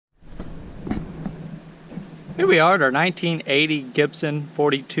Here we are at our 1980 Gibson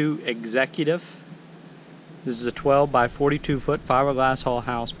 42 Executive. This is a 12 by 42 foot fiberglass hull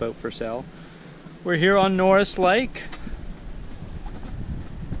houseboat for sale. We're here on Norris Lake.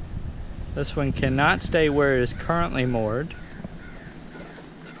 This one cannot stay where it is currently moored.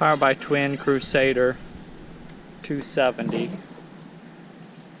 It's powered by twin Crusader 270.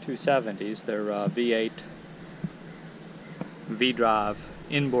 270s. They're V8 V-drive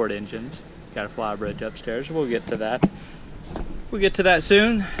inboard engines. Got a Flybridge upstairs. We'll get to that. We'll get to that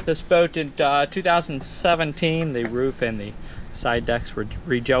soon. This boat in 2017, the roof and the side decks were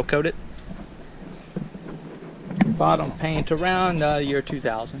re-gel coated. Bottom paint around year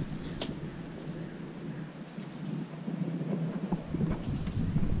 2000.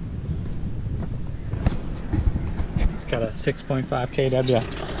 It's got a 6.5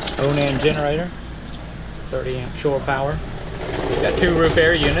 kW Onan generator, 30 amp shore power. We've got two roof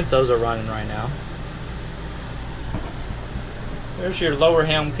air units, those are running right now. There's your lower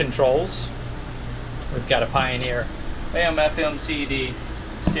Helm controls. We've got a Pioneer AM, FM, CD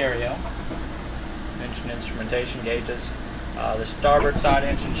stereo. Engine instrumentation gauges. The starboard side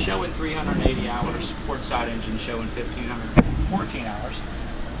engine showing 380 hours, port side engine showing 1,514 hours.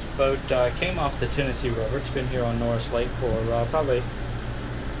 This boat came off the Tennessee River. It's been here on Norris Lake for probably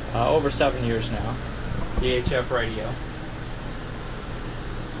over 7 years now. VHF radio.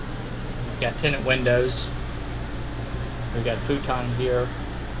 We've got tinted windows. We've got a futon here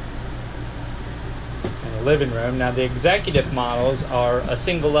and a living room. Now the executive models are a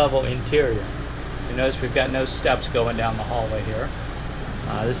single level interior. You notice we've got no steps going down the hallway here.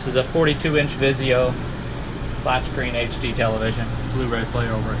 This is a 42-inch Vizio flat screen HD television, Blu-ray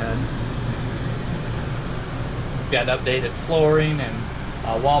player overhead. We've got updated flooring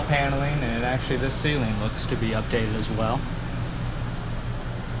and wall paneling, and actually this ceiling looks to be updated as well.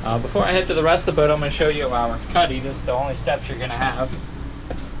 Before I head to the rest of the boat, I'm going to show you our Cuddy. This is the only steps you're going to have.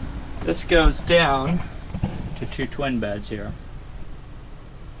 This goes down to two twin beds here.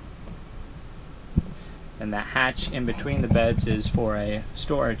 And that hatch in between the beds is for a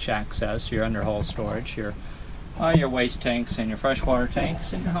storage access, your underhull storage, your waste tanks and your freshwater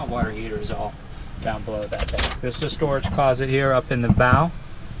tanks and your hot water heaters all down below that deck. This is a storage closet here up in the bow.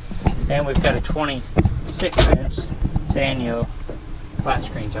 And we've got a 26-inch Sanyo flat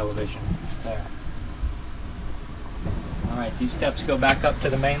screen television there. Alright, these steps go back up to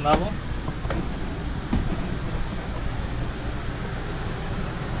the main level.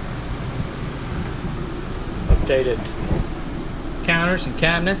 Updated counters and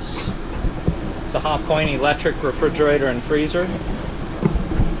cabinets. It's a hot point electric refrigerator and freezer.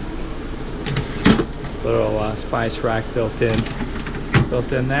 Little spice rack built in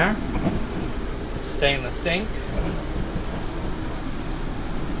there. Stainless sink.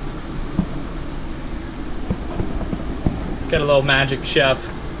 Got a little Magic Chef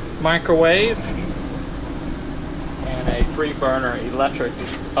microwave and a 3-burner electric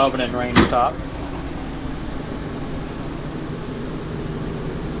oven and range top.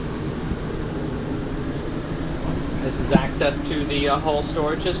 This is access to the hull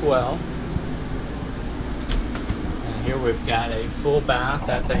storage as well. And here we've got a full bath.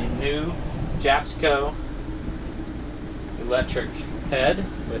 That's a new Jabsco electric head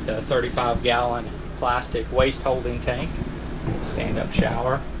with a 35-gallon plastic waste holding tank. Stand-up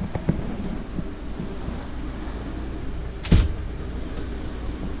shower.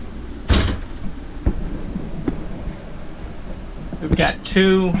 We've got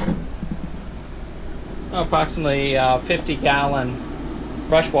two approximately 50-gallon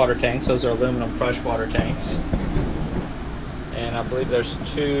freshwater tanks. Those are aluminum freshwater tanks. And I believe there's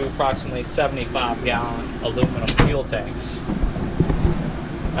two approximately 75-gallon aluminum fuel tanks.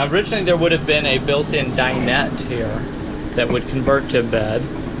 Now, originally there would have been a built-in dinette here that would convert to bed,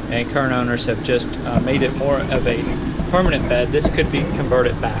 and current owners have just made it more of a permanent bed. This could be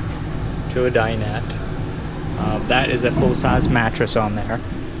converted back to a dinette. That is a full-size mattress on there,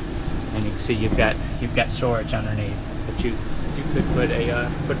 and you can see you've got storage underneath, but you could put a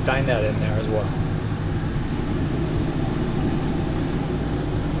dinette in there as well.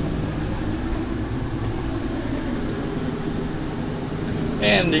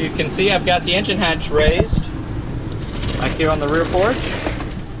 And you can see I've got the engine hatch raised, like here on the rear porch.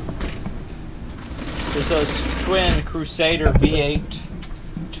 There's those twin Crusader V8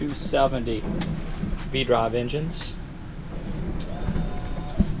 270 V-drive engines.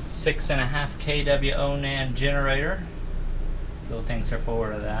 6.5 kW Onan generator. Fuel tanks are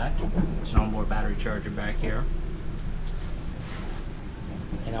forward of that. There's an onboard battery charger back here.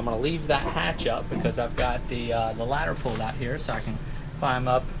 And I'm going to leave that hatch up because I've got the ladder pulled out here so I can climb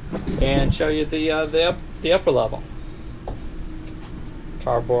up and show you the upper level.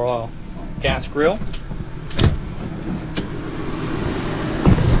 Carburetor gas grill.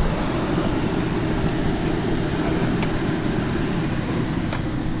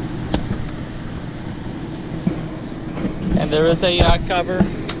 And there is a cover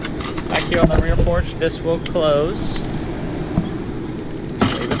back here on the rear porch. This will close.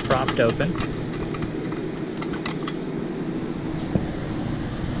 Leave it propped open.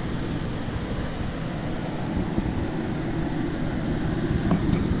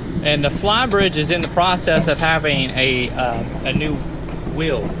 And the Flybridge is in the process of having a new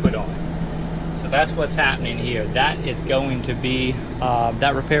wheel put on. So that's what's happening here. That is going to be,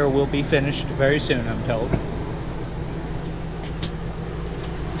 that repair will be finished very soon, I'm told.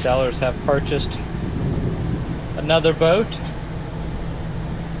 Sellers have purchased another boat.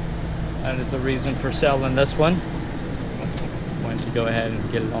 That is the reason for selling this one. Going to go ahead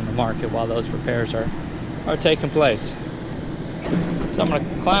and get it on the market while those repairs are taking place. So I'm going to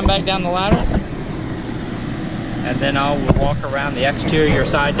climb back down the ladder, and then I'll walk around the exterior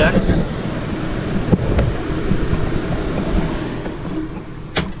side decks.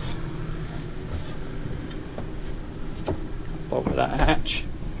 Over that hatch.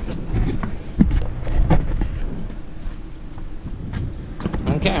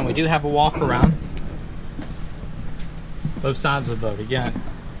 Okay, and we do have a walk around both sides of the boat. Again,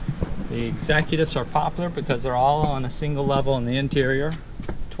 the executives are popular because they're all on a single level in the interior.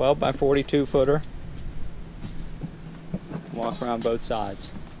 12 by 42 footer. Walk around both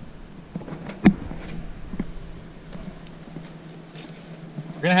sides.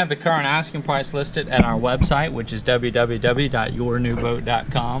 We're going to have the current asking price listed at our website, which is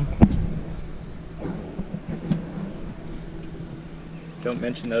www.yournewboat.com. Don't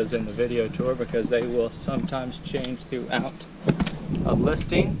mention those in the video tour because they will sometimes change throughout a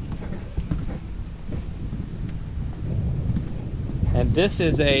listing. And this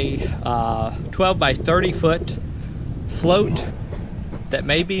is a 12 by 30 foot float that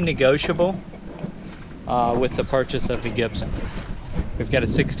may be negotiable with the purchase of the Gibson. We've got a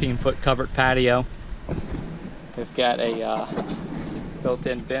 16-foot covered patio. We've got a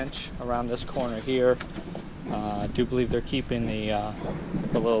built-in bench around this corner here. I do believe they're keeping the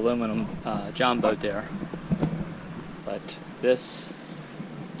little aluminum John boat there. But this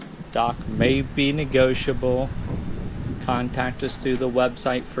dock may be negotiable. Contact us through the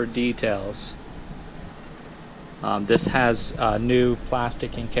website for details. This has new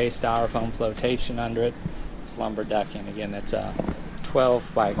plastic encased styrofoam flotation under it. It's lumber decking. Again, that's a 12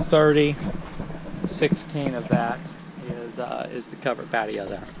 by 30. 16 of that is the covered patio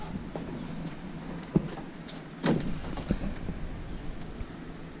there.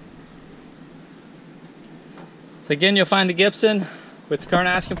 So again, you'll find the Gibson with the current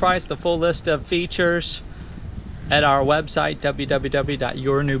asking price, the full list of features at our website,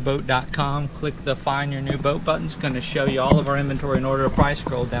 www.yournewboat.com. Click the Find Your New Boat button. It's going to show you all of our inventory in order of price.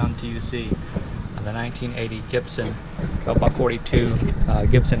 Scroll down till you see the 1980 Gibson 12 by 42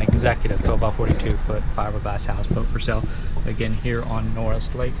 Gibson Executive 12 by 42 foot fiberglass houseboat for sale. Again, here on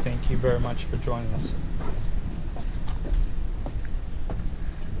Norris Lake. Thank you very much for joining us.